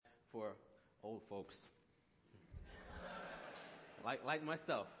for old folks. Like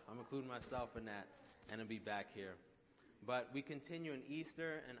myself. I'm including myself in that, and to be back here. But we continue in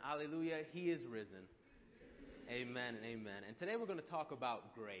Easter, and hallelujah, He is risen. Amen and amen. And today we're going to talk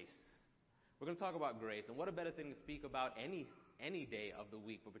about grace. We're going to talk about grace, and what a better thing to speak about any day of the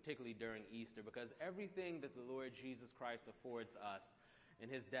week, but particularly during Easter, because everything that the Lord Jesus Christ affords us in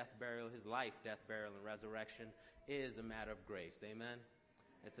His death, burial, His life, death, burial, and resurrection is a matter of grace. Amen?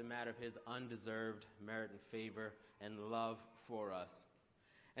 It's a matter of His undeserved merit and favor and love for us.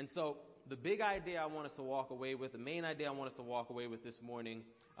 And so the big idea I want us to walk away with, the main idea I want us to walk away with this morning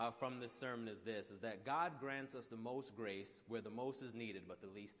from this sermon is this, is that God grants us the most grace where the most is needed, but the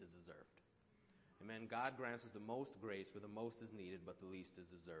least is deserved. Amen. God grants us the most grace where the most is needed, but the least is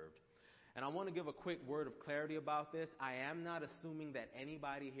deserved. And I want to give a quick word of clarity about this. I am not assuming that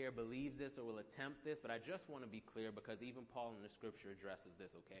anybody here believes this or will attempt this, but I just want to be clear because even Paul in the scripture addresses this,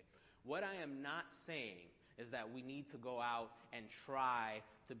 okay? What I am not saying is that we need to go out and try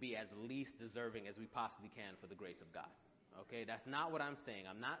to be as least deserving as we possibly can for the grace of God. Okay, that's not what I'm saying.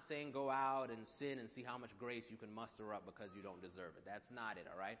 I'm not saying go out and sin and see how much grace you can muster up because you don't deserve it. That's not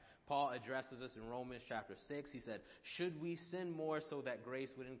it, all right? Paul addresses this in Romans chapter 6. He said, should we sin more so that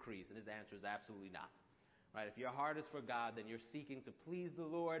grace would increase? And his answer is absolutely not. Right? If your heart is for God, then you're seeking to please the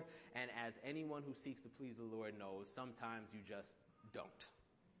Lord. And as anyone who seeks to please the Lord knows, sometimes you just don't.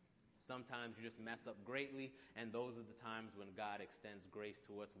 Sometimes you just mess up greatly, and those are the times when God extends grace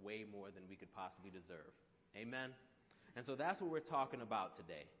to us way more than we could possibly deserve. Amen? And so that's what we're talking about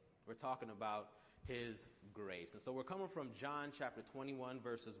today. We're talking about His grace. And so we're coming from John chapter 21,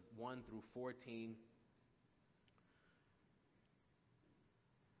 verses 1 through 14.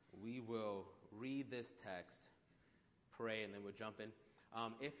 We will read this text, pray, and then we'll jump in.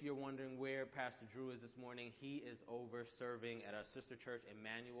 If you're wondering where Pastor Drew is this morning, he is over serving at our sister church,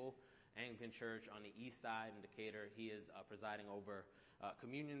 Emmanuel Anglican Church on the east side in Decatur. He is presiding over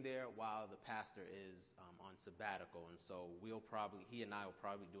communion there while the pastor is on sabbatical. And so he and I will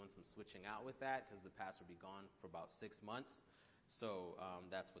probably be doing some switching out with that because the pastor will be gone for about 6 months. So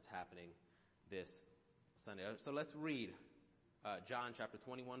that's what's happening this Sunday. So let's read John chapter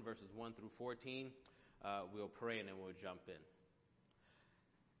 21, verses 1 through 14. We'll pray and then we'll jump in.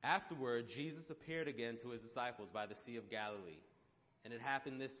 Afterward, Jesus appeared again to His disciples by the Sea of Galilee. And it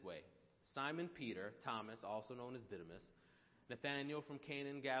happened this way. Simon Peter, Thomas, also known as Didymus, Nathanael from Cana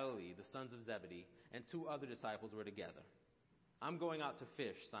in Galilee, the sons of Zebedee, and 2 other disciples were together. I'm going out to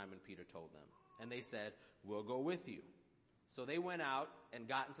fish, Simon Peter told them. And they said, we'll go with you. So they went out and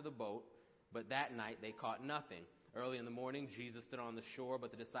got into the boat, but that night they caught nothing. Early in the morning, Jesus stood on the shore,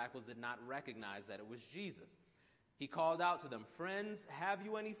 but the disciples did not recognize that it was Jesus. He called out to them, friends, have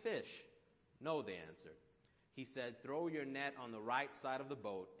you any fish? No, they answered. He said, throw your net on the right side of the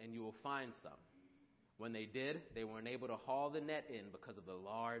boat, and you will find some. When they did, they weren't able to haul the net in because of the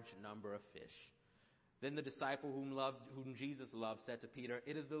large number of fish. Then the disciple whom Jesus loved said to Peter,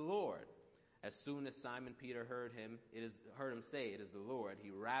 it is the Lord. As soon as Simon Peter heard him say, it is the Lord, he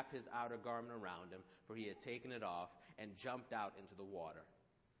wrapped his outer garment around him, for he had taken it off, and jumped out into the water.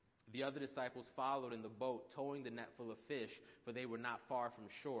 The other disciples followed in the boat, towing the net full of fish, for they were not far from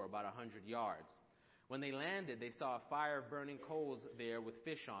shore, about 100 yards. When they landed, they saw a fire of burning coals there with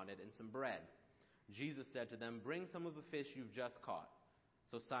fish on it and some bread. Jesus said to them, bring some of the fish you've just caught.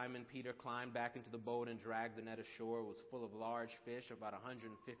 So Simon Peter climbed back into the boat and dragged the net ashore. It was full of large fish, about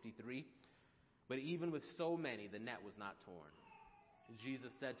 153. But even with so many, the net was not torn.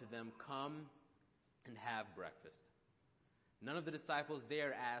 Jesus said to them, come and have breakfast. None of the disciples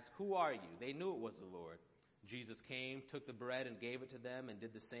dared ask, who are you? They knew it was the Lord. Jesus came, took the bread and gave it to them, and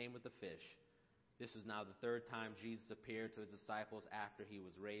did the same with the fish. This was now the 3rd time Jesus appeared to His disciples after He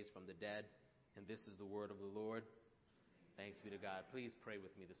was raised from the dead. And this is the word of the Lord. Thanks be to God. Please pray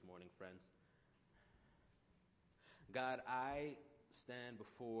with me this morning, friends. God, I stand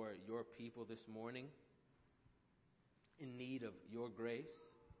before your people this morning in need of your grace.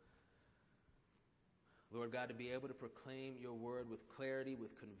 Lord God, to be able to proclaim your word with clarity,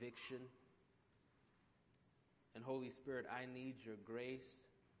 with conviction. And Holy Spirit, I need your grace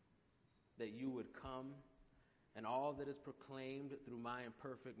that you would come and all that is proclaimed through my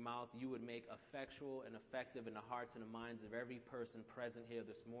imperfect mouth, you would make effectual and effective in the hearts and the minds of every person present here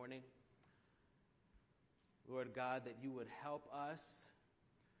this morning. Lord God, that you would help us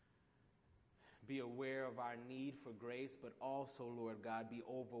be aware of our need for grace, but also, Lord God, be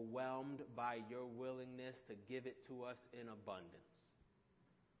overwhelmed by your willingness to give it to us in abundance.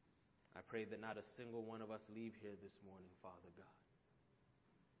 I pray that not a single one of us leave here this morning, Father God,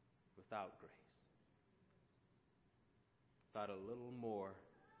 without grace, without a little more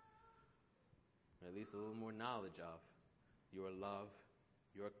least a little more knowledge of your love,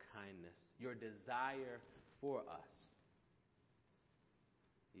 your kindness, your desire for us,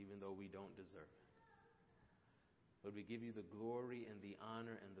 even though we don't deserve it. Lord, we give you the glory and the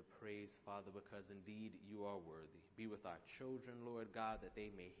honor and the praise, Father, because indeed you are worthy. Be with our children, Lord God, that they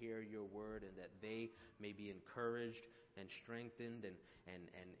may hear your word and that they may be encouraged and strengthened and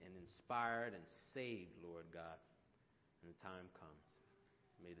inspired and saved, Lord God, when the time comes.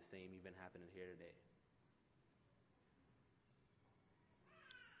 May the same even happen in here today.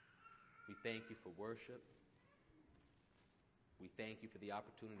 We thank you for worship. We thank you for the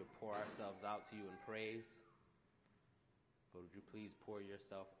opportunity to pour ourselves out to you in praise. But would you please pour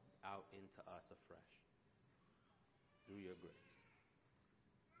yourself out into us afresh through your grace.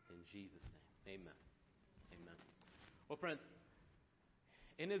 In Jesus' name, amen. Amen. Well, friends,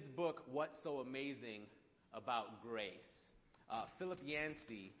 in his book, What's So Amazing About Grace, Philip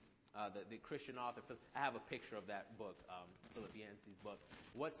Yancey, the Christian author, I have a picture of that book, Philip Yancey's book,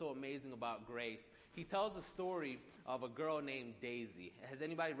 What's So Amazing About Grace. He tells a story of a girl named Daisy. Has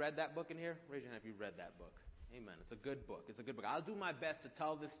anybody read that book in here? Raise your hand if you've read that book. Amen. It's a good book. It's a good book. I'll do my best to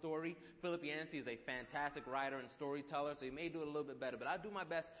tell this story. Philip Yancey is a fantastic writer and storyteller, so he may do it a little bit better, but I'll do my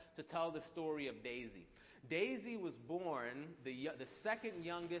best to tell the story of Daisy. Daisy was born the second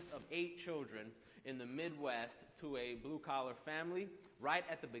youngest of 8 children in the Midwest to a blue-collar family right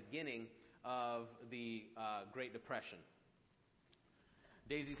at the beginning of the Great Depression.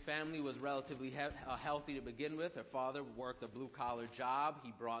 Daisy's family was relatively healthy to begin with. Her father worked a blue-collar job.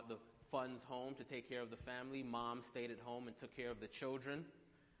 He brought the funds home to take care of the family. Mom stayed at home and took care of the children.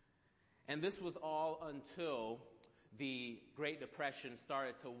 And this was all until the Great Depression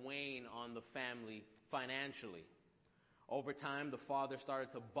started to wane on the family financially. Over time, the father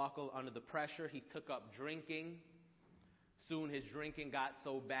started to buckle under the pressure. He took up drinking. Soon his drinking got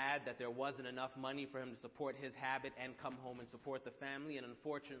so bad that there wasn't enough money for him to support his habit and come home and support the family, and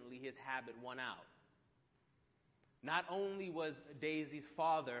unfortunately his habit won out. Not only was Daisy's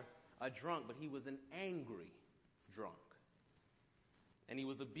father a drunk, but he was an angry drunk. And he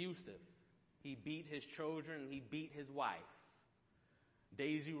was abusive. He beat his children, and he beat his wife.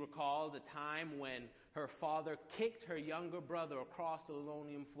 Daisy recalled a time when her father kicked her younger brother across the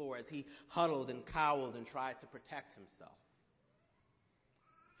linoleum floor as he huddled and cowled and tried to protect himself.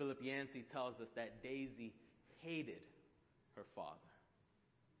 Philip Yancey tells us that Daisy hated her father.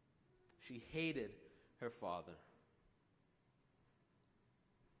 She hated her father.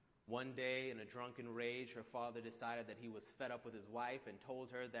 One day, in a drunken rage, her father decided that he was fed up with his wife and told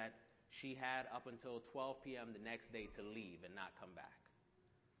her that she had up until 12 p.m. the next day to leave and not come back.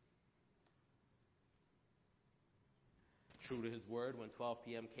 True to his word, when 12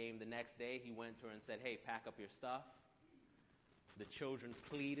 p.m. came the next day, he went to her and said, "Hey, pack up your stuff." The children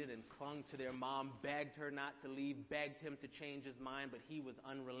pleaded and clung to their mom, begged her not to leave, begged him to change his mind, but he was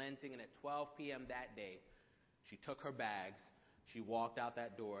unrelenting. And at 12 p.m. that day, she took her bags, she walked out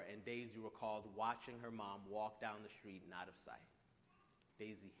that door, and Daisy recalled watching her mom walk down the street and out of sight.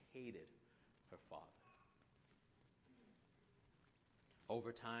 Daisy hated her father.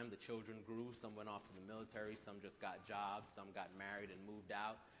 Over time, the children grew. Some went off to the military, some just got jobs, some got married and moved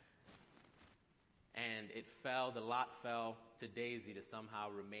out. And the lot fell to Daisy to somehow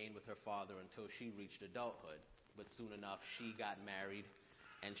remain with her father until she reached adulthood. But soon enough, she got married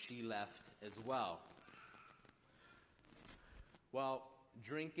and she left as well. Well,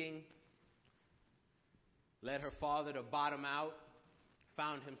 drinking led her father to bottom out,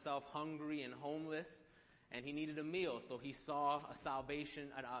 found himself hungry and homeless, and he needed a meal. So he saw a Salvation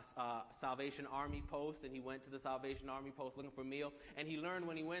Army post, and he went to the Salvation Army post looking for a meal. And he learned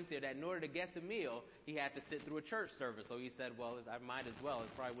when he went there that in order to get the meal, he had to sit through a church service. So he said, well, I might as well.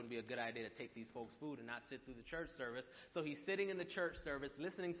 It probably wouldn't be a good idea to take these folks' food and not sit through the church service. So he's sitting in the church service,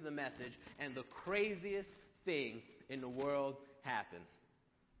 listening to the message, and the craziest thing in the world happened.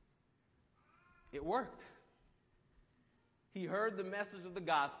 It worked. He heard the message of the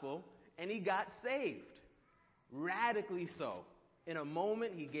gospel, and he got saved. Radically so. In a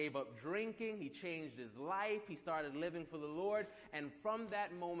moment, he gave up drinking. He changed his life. He started living for the Lord. And from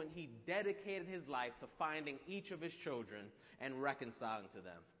that moment, he dedicated his life to finding each of his children and reconciling to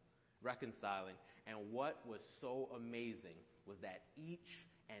them. Reconciling. And what was so amazing was that each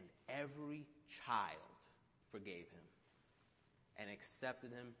and every child forgave him and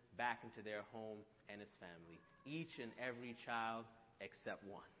accepted him back into their home and his family. Each and every child except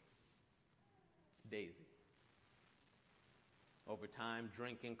one. Daisy. Over time,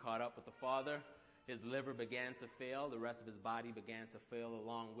 drinking caught up with the father. His liver began to fail. The rest of his body began to fail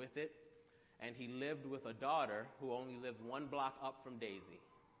along with it. And he lived with a daughter who only lived one block up from Daisy.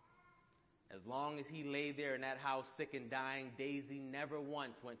 As long as he lay there in that house sick and dying, Daisy never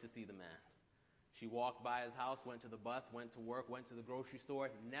once went to see the man. She walked by his house, went to the bus, went to work, went to the grocery store,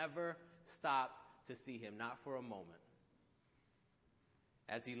 never stopped to see him, not for a moment.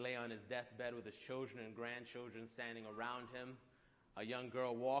 As he lay on his deathbed with his children and grandchildren standing around him, a young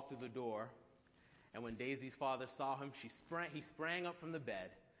girl walked through the door, and when Daisy's father saw him, he sprang up from the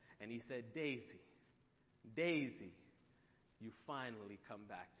bed, and he said, "Daisy, Daisy, you finally come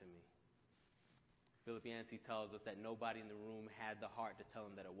back to me." Philip Yancey tells us that nobody in the room had the heart to tell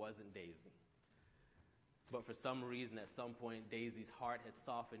him that it wasn't Daisy. But for some reason, at some point, Daisy's heart had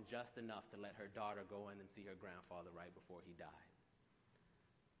softened just enough to let her daughter go in and see her grandfather right before he died.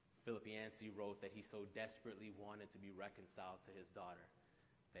 Philip Yancey wrote that he so desperately wanted to be reconciled to his daughter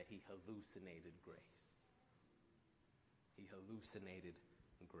that he hallucinated grace. He hallucinated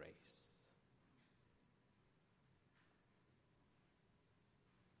grace.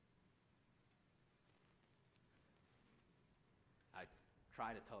 I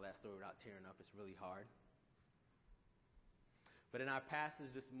try to tell that story without tearing up. It's really hard. But in our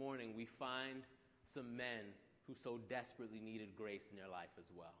passage this morning, we find some men who so desperately needed grace in their life as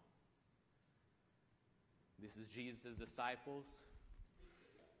well. This is Jesus' disciples,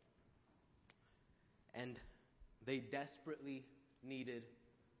 and they desperately needed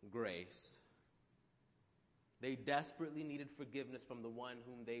grace. They desperately needed forgiveness from the one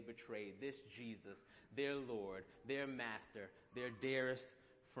whom they betrayed, this Jesus, their Lord, their Master, their dearest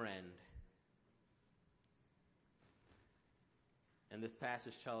friend. And this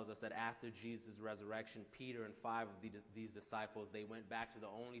passage tells us that after Jesus' resurrection, Peter and 5 of these disciples, they went back to the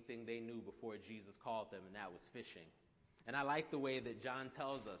only thing they knew before Jesus called them, and that was fishing. And I like the way that John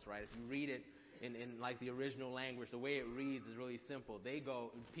tells us, right? If you read it in like the original language, the way it reads is really simple.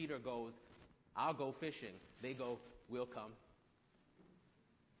 Peter goes, "I'll go fishing." They go, "We'll come."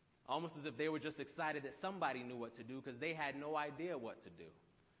 Almost as if they were just excited that somebody knew what to do because they had no idea what to do.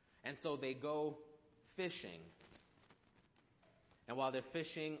 And so they go fishing. And while they're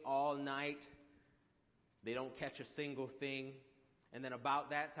fishing all night, they don't catch a single thing. And then about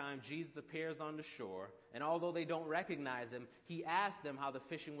that time, Jesus appears on the shore. And although they don't recognize him, he asks them how the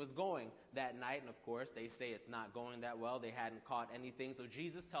fishing was going that night. And of course, they say it's not going that well. They hadn't caught anything. So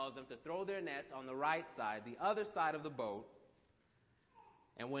Jesus tells them to throw their nets on the right side, the other side of the boat.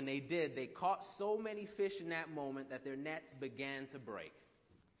 And when they did, they caught so many fish in that moment that their nets began to break.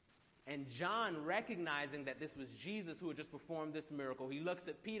 And John, recognizing that this was Jesus who had just performed this miracle, he looks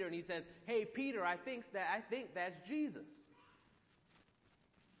at Peter and he says, "Hey, Peter, I think that's Jesus."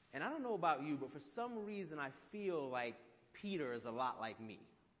 And I don't know about you, but for some reason I feel like Peter is a lot like me,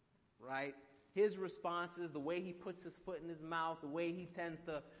 right? His responses, the way he puts his foot in his mouth, the way he tends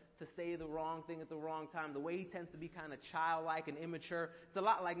to say the wrong thing at the wrong time, the way he tends to be kind of childlike and immature, it's a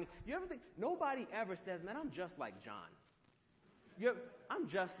lot like me. You ever think, nobody ever says, "Man, I'm just like John. I'm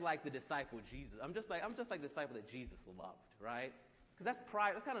just like the disciple Jesus. I'm just like the disciple that Jesus loved," right? Because that's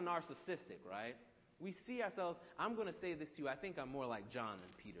pride. That's kind of narcissistic, right? We see ourselves. I'm going to say this to you. I think I'm more like John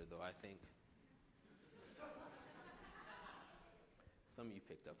than Peter, though. I think some of you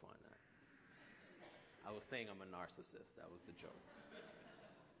picked up on that. I was saying I'm a narcissist. That was the joke.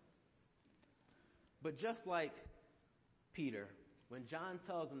 But just like Peter, when John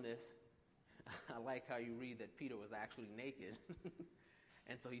tells him this, I like how you read that Peter was actually naked.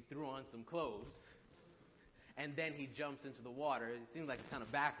 And so he threw on some clothes. And then he jumps into the water. It seems like it's kind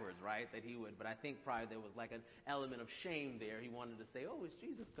of backwards, right, that he would. But I think probably there was like an element of shame there. He wanted to say, "Oh, it's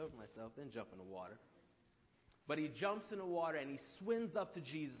Jesus, cover myself," then jump in the water. But he jumps in the water and he swims up to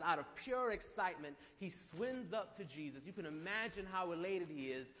Jesus. Out of pure excitement, he swims up to Jesus. You can imagine how elated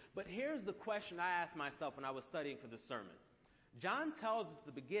he is. But here's the question I asked myself when I was studying for the sermon. John tells us at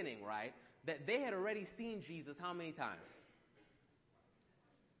the beginning, right, that they had already seen Jesus how many times?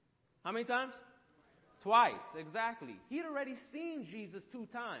 How many times? Twice, exactly. He had already seen Jesus 2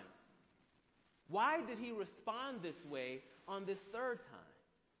 times. Why did he respond this way on this third time?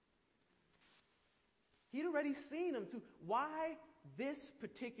 He'd already seen him too. Why this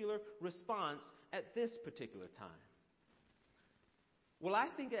particular response at this particular time? Well, I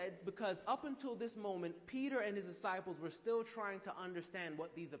think it's because up until this moment, Peter and his disciples were still trying to understand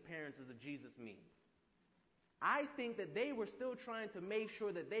what these appearances of Jesus means. I think that they were still trying to make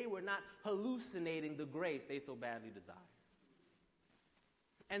sure that they were not hallucinating the grace they so badly desired.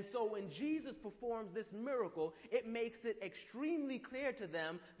 And so when Jesus performs this miracle, it makes it extremely clear to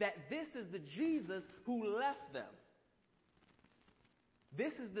them that this is the Jesus who left them.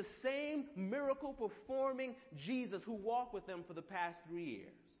 This is the same miracle-performing Jesus who walked with them for the past 3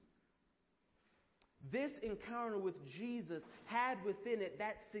 years. This encounter with Jesus had within it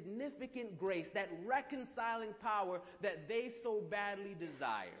that significant grace, that reconciling power that they so badly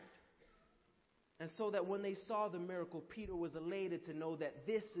desired. And so that when they saw the miracle, Peter was elated to know that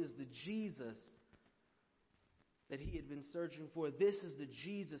this is the Jesus that he had been searching for. This is the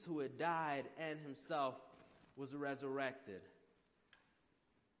Jesus who had died and himself was resurrected.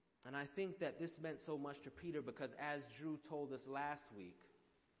 And I think that this meant so much to Peter because as Drew told us last week,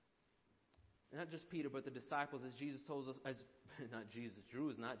 not just Peter, but the disciples, as Jesus told us, Drew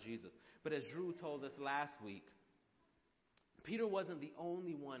is not Jesus, but as Drew told us last week, Peter wasn't the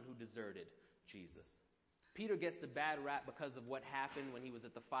only one who deserted Jesus. Peter gets the bad rap because of what happened when he was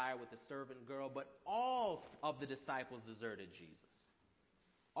at the fire with the servant girl, but all of the disciples deserted Jesus.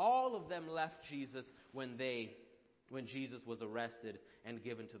 All of them left Jesus when Jesus was arrested and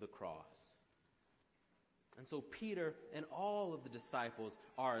given to the cross. And so Peter and all of the disciples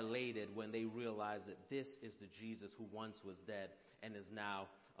are elated when they realize that this is the Jesus who once was dead and is now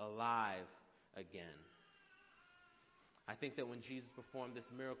alive again. I think that when Jesus performed this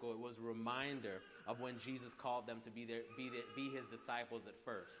miracle, it was a reminder of when Jesus called them to be his disciples at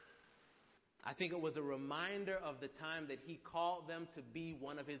first. I think it was a reminder of the time that he called them to be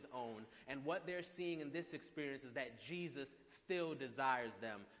one of his own. And what they're seeing in this experience is that Jesus still desires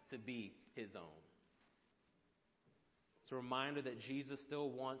them to be his own. It's a reminder that Jesus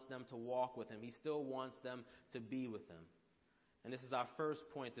still wants them to walk with him. He still wants them to be with him. And this is our first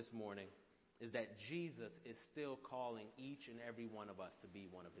point this morning, is that Jesus is still calling each and every one of us to be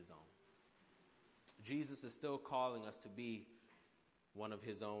one of his own. Jesus is still calling us to be one of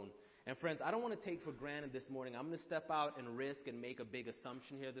his own. And friends, I don't want to take for granted this morning. I'm going to step out and risk and make a big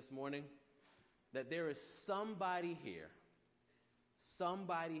assumption here this morning that there is somebody here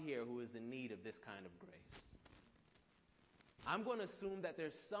who is in need of this kind of grace. I'm going to assume that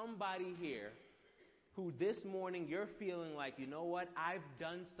there's somebody here who this morning you're feeling like, you know what, I've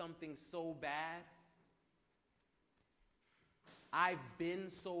done something so bad. I've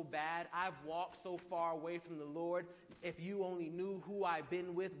been so bad. I've walked so far away from the Lord. If you only knew who I've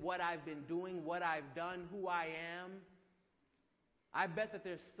been with, what I've been doing, what I've done, who I am. I bet that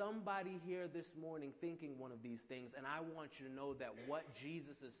there's somebody here this morning thinking one of these things, and I want you to know that what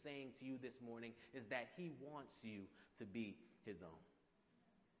Jesus is saying to you this morning is that he wants you to be his own.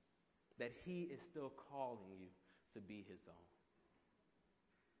 That he is still calling you to be his own.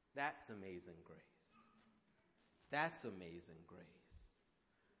 That's amazing grace. That's amazing grace.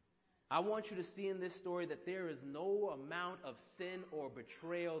 I want you to see in this story that there is no amount of sin or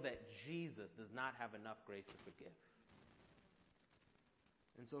betrayal that Jesus does not have enough grace to forgive.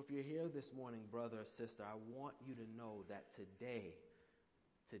 And so if you're here this morning, brother or sister, I want you to know that today,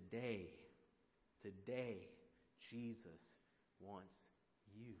 Jesus wants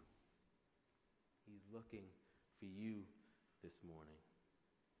you. He's looking for you this morning.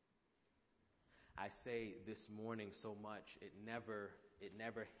 I say this morning so much, it never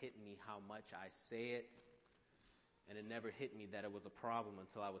hit me how much I say it, and it never hit me that it was a problem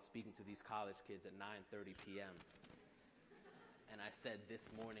until I was speaking to these college kids at 9:30 p.m. And I said this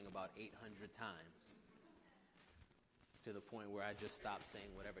morning about 800 times, to the point where I just stopped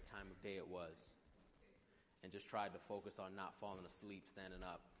saying whatever time of day it was and just tried to focus on not falling asleep standing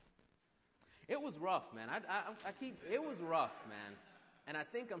up. It was rough, man. It was rough, man. And I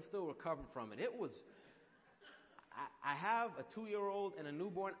think I'm still recovering from it. I have a 2-year-old and a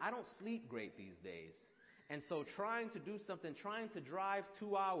newborn. I don't sleep great these days. And so trying to do something, trying to drive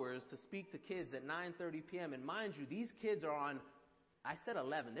 2 hours to speak to kids at 9:30 p.m. And mind you, these kids are on, I said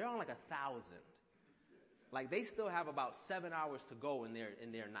 11. They're on like 1,000. Like they still have about 7 hours to go in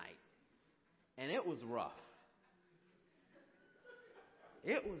their night. And it was rough.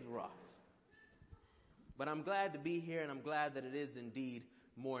 It was rough. But I'm glad to be here, and I'm glad that it is indeed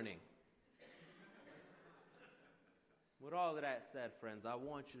morning. With all of that said, friends, I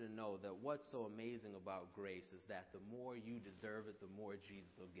want you to know that what's so amazing about grace is that the more you deserve it, the more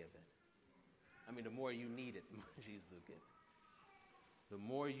Jesus will give it. The more you need it, the more Jesus will give it. The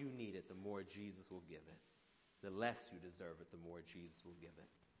more you need it, the more Jesus will give it. The less you deserve it, the more Jesus will give it.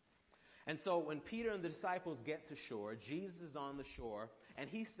 And so when Peter and the disciples get to shore, Jesus is on the shore, and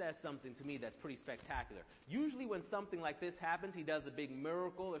he says something to me that's pretty spectacular. Usually when something like this happens, he does a big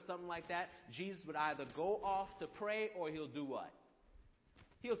miracle or something like that, Jesus would either go off to pray or he'll do what?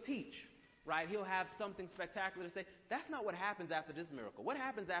 He'll teach, right? He'll have something spectacular to say. That's not what happens after this miracle. What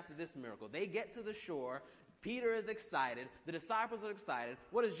happens after this miracle? They get to the shore. Peter is excited. The disciples are excited.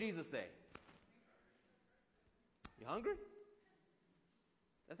 What does Jesus say? You hungry?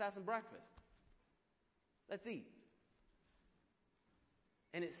 Let's have some breakfast. Let's eat.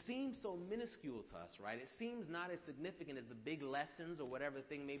 And it seems so minuscule to us, right? It seems not as significant as the big lessons or whatever the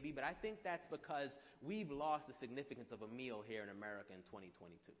thing may be, but I think that's because we've lost the significance of a meal here in America in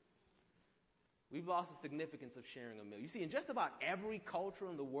 2022. We've lost the significance of sharing a meal. You see, in just about every culture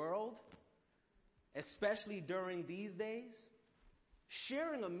in the world, especially during these days,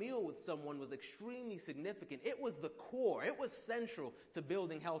 sharing a meal with someone was extremely significant. It was the core. It was central to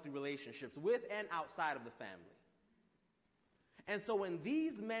building healthy relationships with and outside of the family. And so when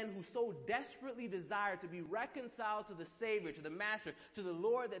these men who so desperately desired to be reconciled to the Savior, to the Master, to the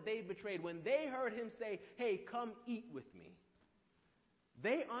Lord that they betrayed, when they heard him say, hey, come eat with me,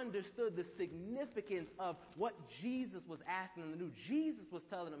 they understood the significance of what Jesus was asking them to do. Jesus was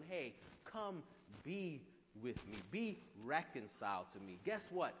telling them, hey, come be with me. Be reconciled to me. Guess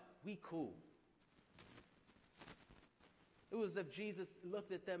what? We cool. It was as if Jesus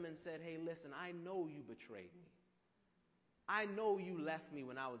looked at them and said, hey, listen, I know you betrayed me. I know you left me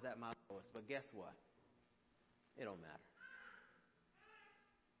when I was at my lowest, but guess what? It don't matter.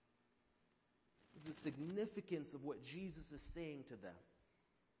 It's the significance of what Jesus is saying to them.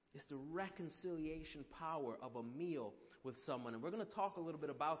 It's the reconciliation power of a meal with someone. And we're going to talk a little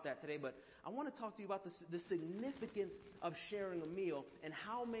bit about that today, but I want to talk to you about the significance of sharing a meal and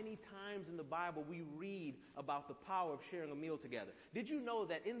how many times in the Bible we read about the power of sharing a meal together. Did you know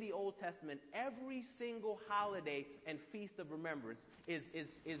that in the Old Testament, every single holiday and feast of remembrance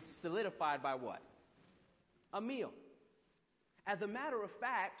is solidified by what? A meal. As a matter of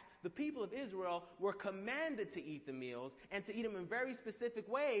fact, the people of Israel were commanded to eat the meals and to eat them in very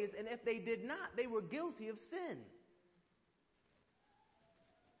specific ways, and if they did not, they were guilty of sin.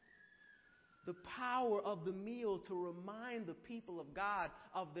 The power of the meal to remind the people of God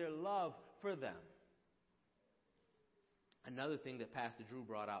of their love for them. Another thing that Pastor Drew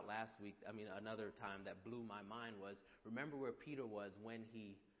brought out another time that blew my mind was, remember where Peter was when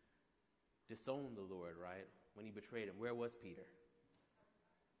he disowned the Lord, right? When he betrayed him. Where was Peter?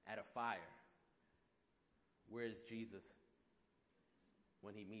 At a fire. Where is Jesus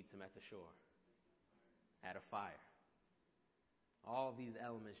when he meets him at the shore? At a fire. All these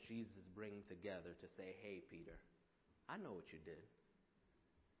elements Jesus is bringing together to say, hey, Peter, I know what you did.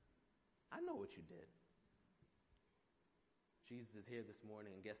 I know what you did. Jesus is here this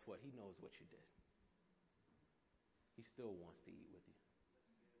morning, and guess what? He knows what you did. He still wants to eat with you.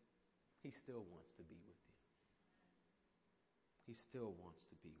 He still wants to be with you. He still wants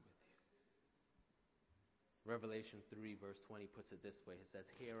to be with you. Revelation 3 verse 20 puts it this way. It says,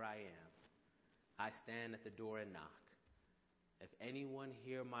 here I am. I stand at the door and knock. If anyone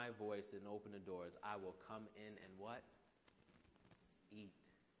hear my voice and open the doors, I will come in and what? Eat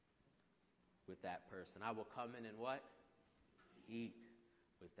with that person. I will come in and what? Eat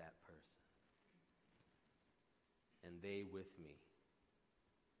with that person. And they with me.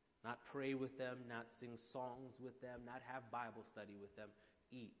 Not pray with them, not sing songs with them, not have Bible study with them.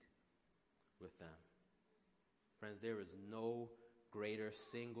 Eat with them. Friends, there is no greater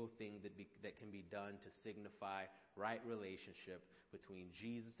single thing that can be done to signify right relationship between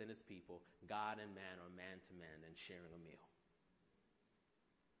Jesus and his people, God and man, or man to man, than sharing a meal.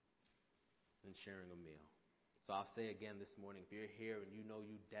 Than sharing a meal. So I'll say again this morning, if you're here and you know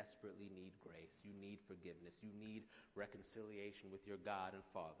you desperately need grace, you need forgiveness, you need reconciliation with your God and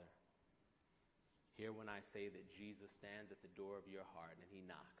Father, hear when I say that Jesus stands at the door of your heart and he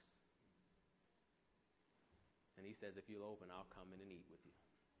knocks. And he says, if you'll open, I'll come in and eat with you.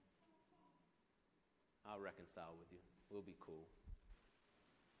 I'll reconcile with you. We'll be cool.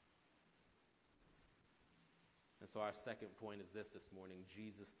 And so our second point is this morning.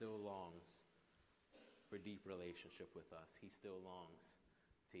 Jesus still longs for deep relationship with us. He still longs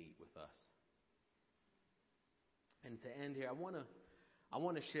to eat with us. And to end here, I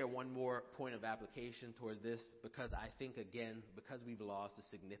want to share one more point of application towards this, because I think, again, because we've lost the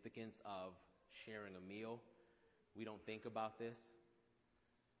significance of sharing a meal, we don't think about this.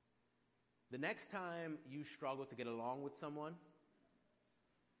 The next time you struggle to get along with someone,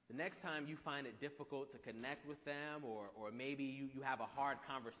 the next time you find it difficult to connect with them, or maybe you have a hard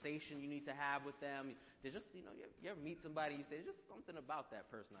conversation you need to have with them, there's just, you ever meet somebody, you say, there's just something about that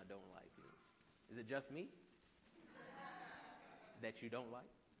person I don't like. Is it just me that you don't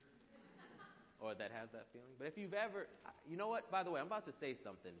like? Or that has that feeling? But if you've ever, you know what, by the way, I'm about to say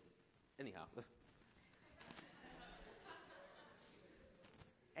something. Anyhow,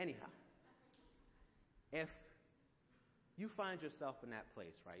 if you find yourself in that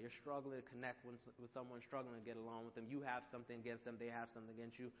place, right, you're struggling to connect with someone, struggling to get along with them, you have something against them, they have something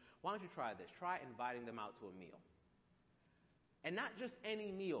against you, why don't you try this? Try inviting them out to a meal. And not just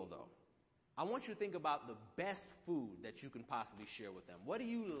any meal, though. I want you to think about the best food that you can possibly share with them. What do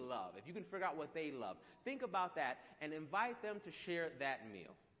you love? If you can figure out what they love, think about that and invite them to share that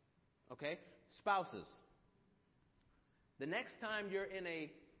meal. Okay? Spouses, the next time you're in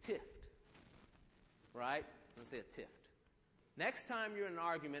a tiff, right? I'm going to say a tiff. Next time you're in an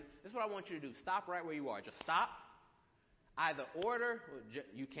argument, this is what I want you to do. Stop right where you are. Just stop. Either order.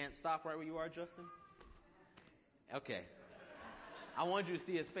 You can't stop right where you are, Justin? Okay. I want you to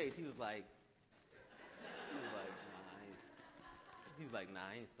see his face. He was like, nah,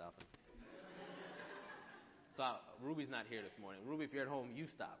 I ain't stopping. So Ruby's not here this morning. Ruby, if you're at home, you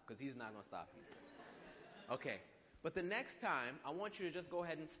stop, because he's not going to stop you. Okay. But the next time, I want you to just go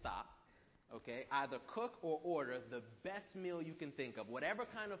ahead and stop. Okay, either cook or order the best meal you can think of, whatever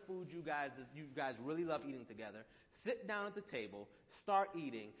kind of food you guys really love eating together. Sit down at the table, start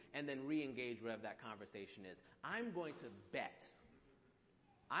eating, and then re-engage whatever that conversation is. I'm going to bet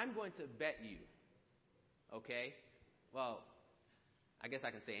you, okay? Well, I guess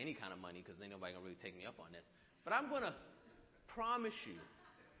I can say any kind of money because ain't nobody gonna really take me up on this. But I'm going to promise you,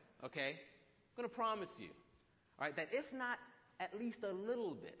 okay? I'm going to promise you, all right, that if not at least a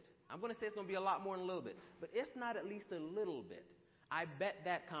little bit, I'm going to say it's going to be a lot more than a little bit, but if not at least a little bit, I bet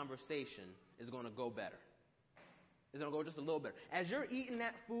that conversation is going to go better. It's going to go just a little better. As you're eating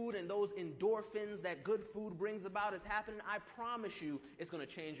that food and those endorphins that good food brings about is happening, I promise you it's going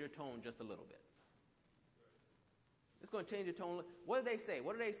to change your tone just a little bit. It's going to change your tone. What do they say?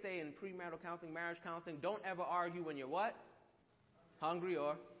 What do they say in premarital counseling, marriage counseling? Don't ever argue when you're what? Hungry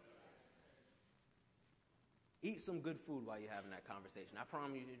or... Eat some good food while you're having that conversation. I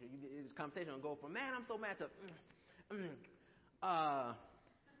promise you, this conversation will go from, man, I'm so mad, to,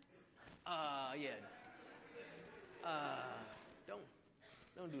 yeah.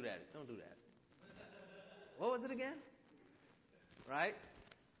 Don't do that. Don't do that. What was it again? Right?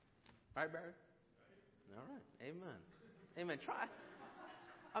 Right, Barry? All right. Amen. Try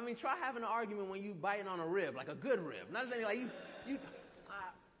having an argument when you biting on a rib, like a good rib. Not just like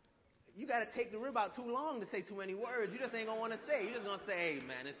you got to take the rib out too long to say too many words. You just ain't going to want to say. You're just going to say, hey,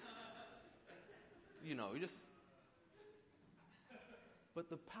 man, it's, you just. But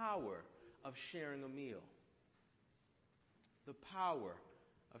the power of sharing a meal. The power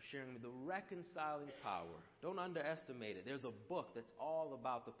of sharing, the reconciling power. Don't underestimate it. There's a book that's all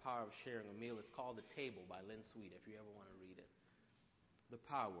about the power of sharing a meal. It's called The Table by Lynn Sweet, if you ever want to read it. The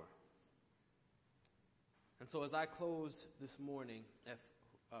power. And so as I close this morning, if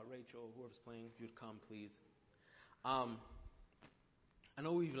Rachel, whoever's playing, if you'd come, please. I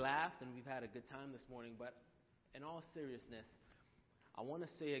know we've laughed and we've had a good time this morning, but in all seriousness, I want to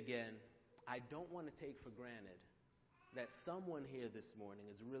say again, I don't want to take for granted that someone here this morning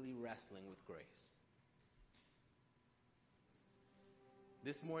is really wrestling with grace.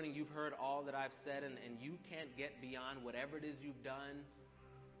 This morning you've heard all that I've said, and you can't get beyond whatever it is you've done,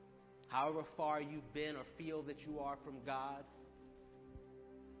 however far you've been or feel that you are from God.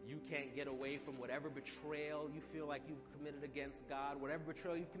 You can't get away from whatever betrayal you feel like you've committed against God, whatever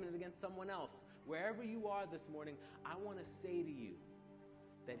betrayal you've committed against someone else. Wherever you are this morning, I want to say to you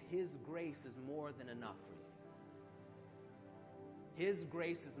that His grace is more than enough for you. His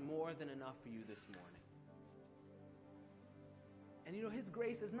grace is more than enough for you this morning. And His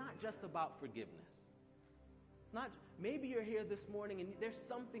grace is not just about forgiveness. It's not, maybe you're here this morning and there's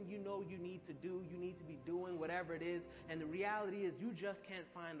something you need to do, you need to be doing, whatever it is, and the reality is you just can't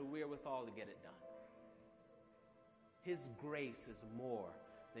find the wherewithal to get it done. His grace is more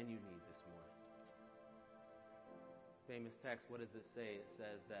than you need this morning. Famous text, what does it say? It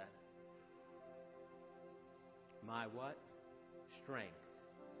says that my what? Strength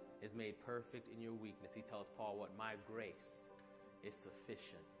is made perfect in your weakness. He tells Paul what? My grace is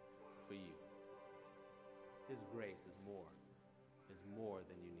sufficient for you. His grace is more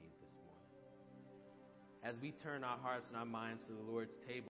than you need this morning. As we turn our hearts and our minds to the Lord's table,